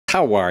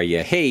How are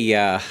you? Hey,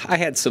 I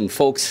had some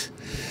folks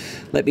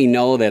let me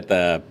know that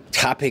the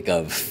topic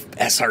of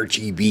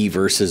sRGB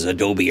versus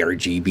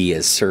AdobeRGB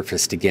has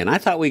surfaced again. I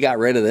thought we got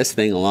rid of this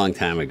thing a long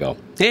time ago.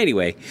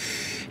 Anyway,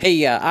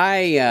 hey,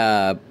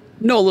 I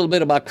know a little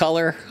bit about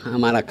color.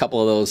 I'm on a couple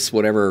of those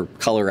whatever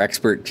color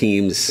expert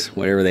teams,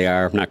 whatever they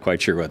are. I'm not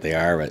quite sure what they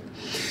are, but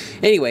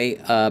anyway,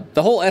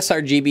 the whole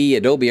sRGB,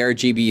 Adobe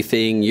RGB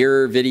thing,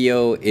 your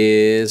video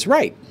is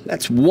right.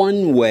 That's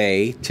one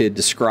way to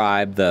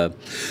describe the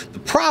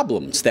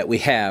problems that we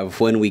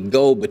have when we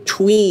go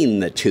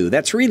between the two.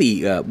 That's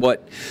really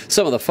what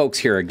some of the folks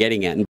here are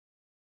getting at.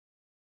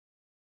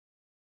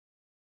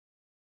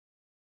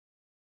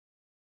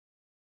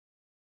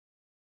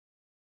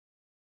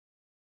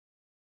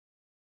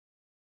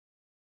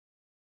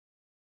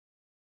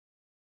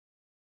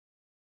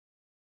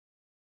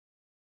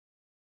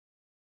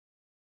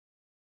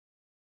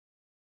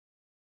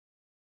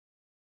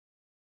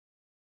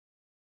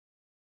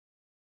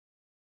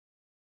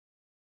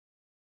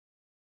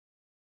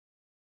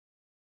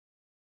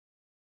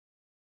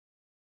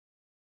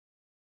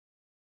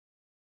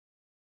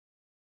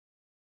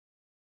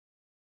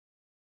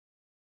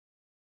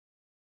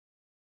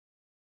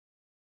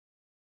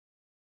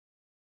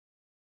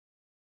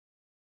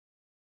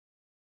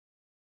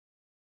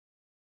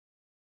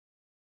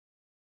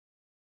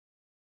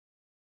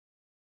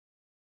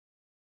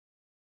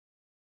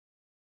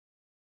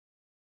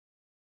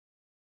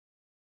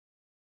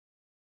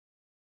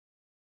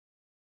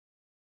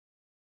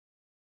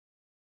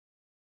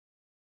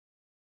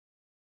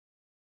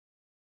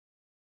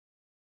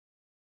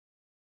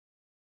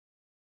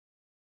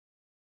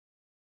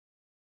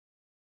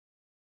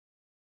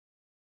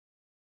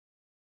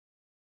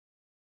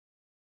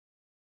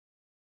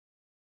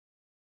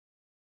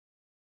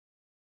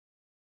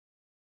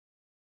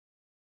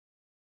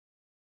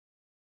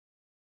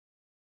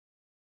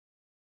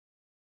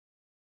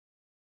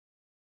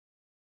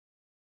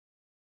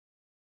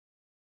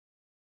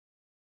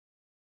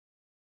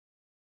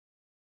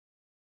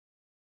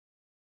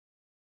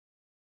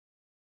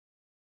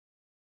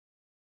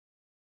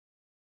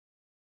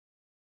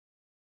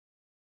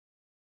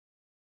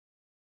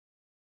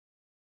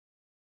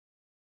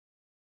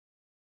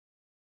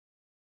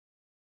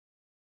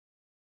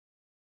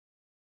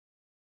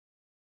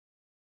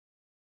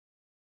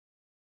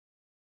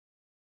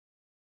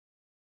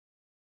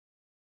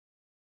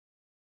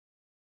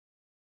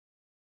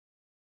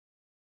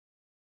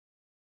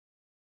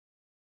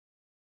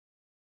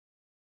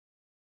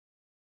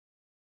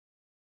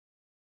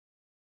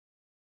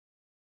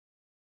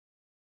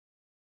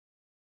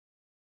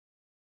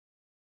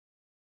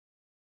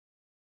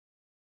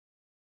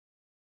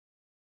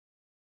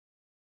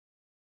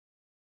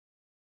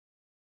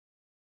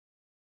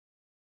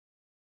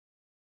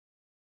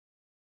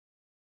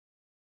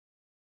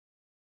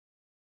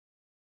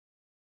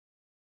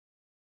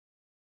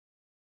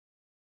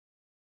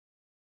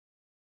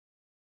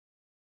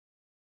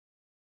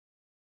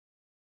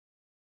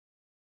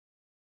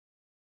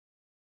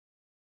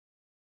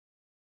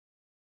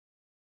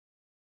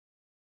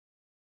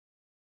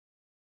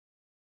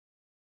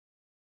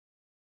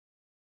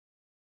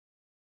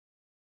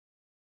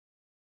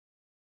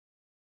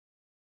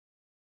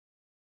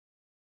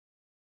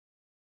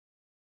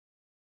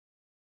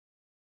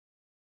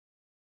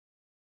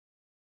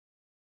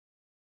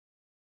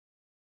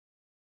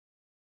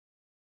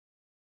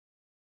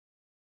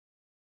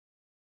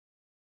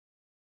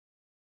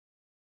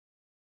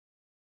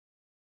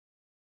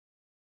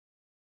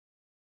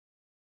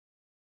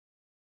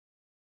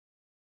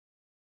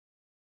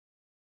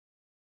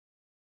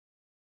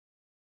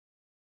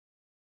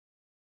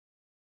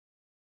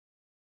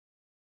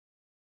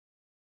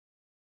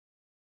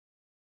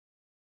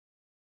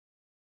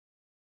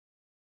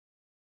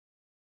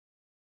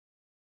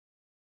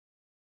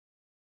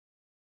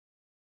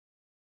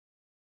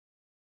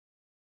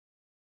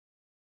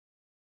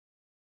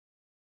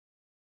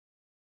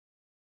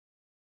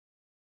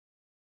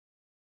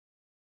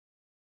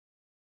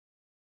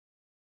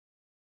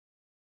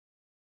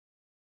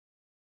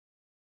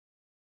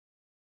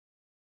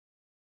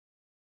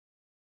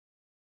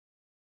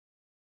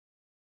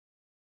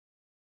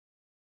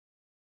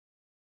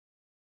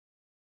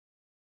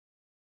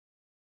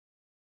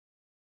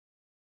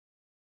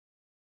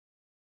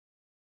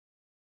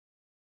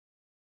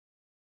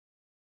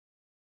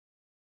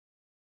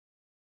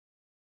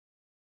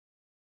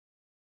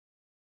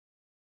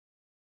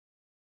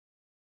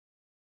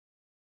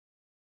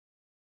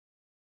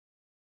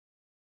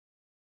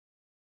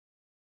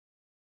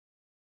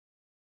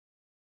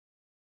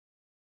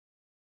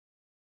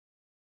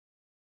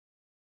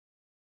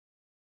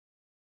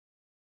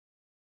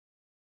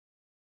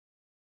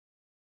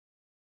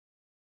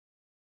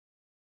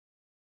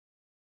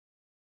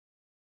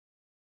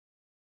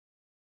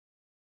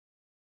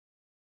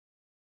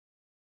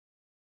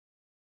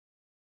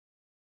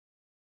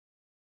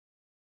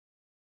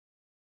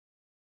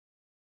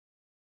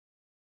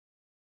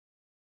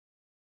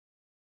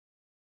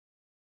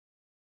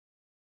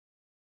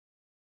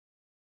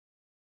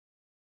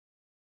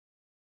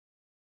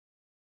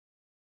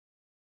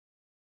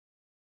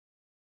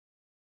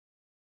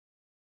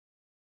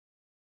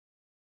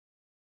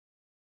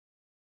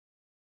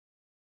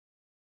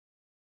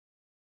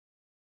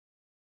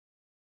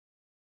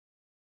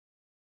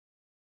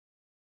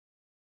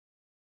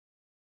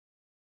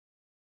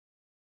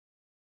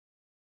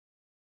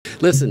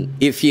 Listen,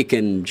 if you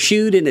can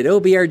shoot in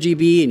Adobe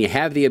RGB and you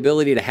have the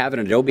ability to have an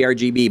Adobe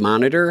RGB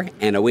monitor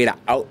and a way to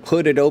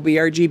output Adobe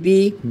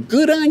RGB,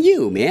 good on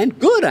you, man.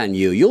 Good on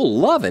you. You'll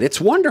love it. It's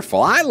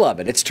wonderful. I love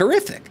it. It's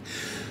terrific.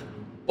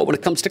 But when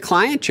it comes to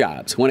client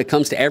jobs, when it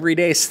comes to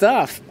everyday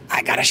stuff,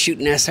 I got to shoot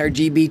in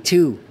sRGB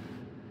too.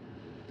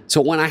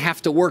 So when I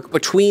have to work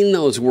between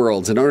those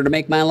worlds in order to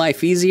make my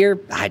life easier,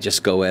 I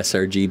just go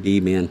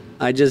sRGB, man.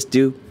 I just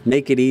do.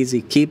 Make it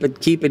easy. Keep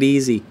it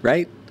easy,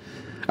 right?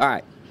 All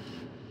right.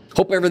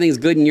 Hope everything's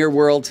good in your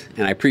world,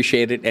 and I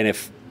appreciate it. And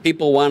if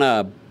people want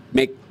to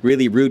make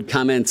really rude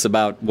comments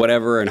about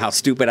whatever and how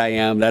stupid I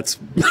am, that's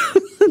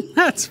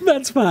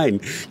that's fine.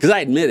 Because I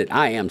admit it,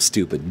 I am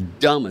stupid,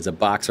 dumb as a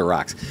box of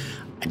rocks.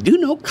 I do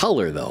know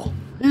color, though.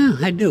 Yeah,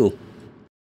 I do.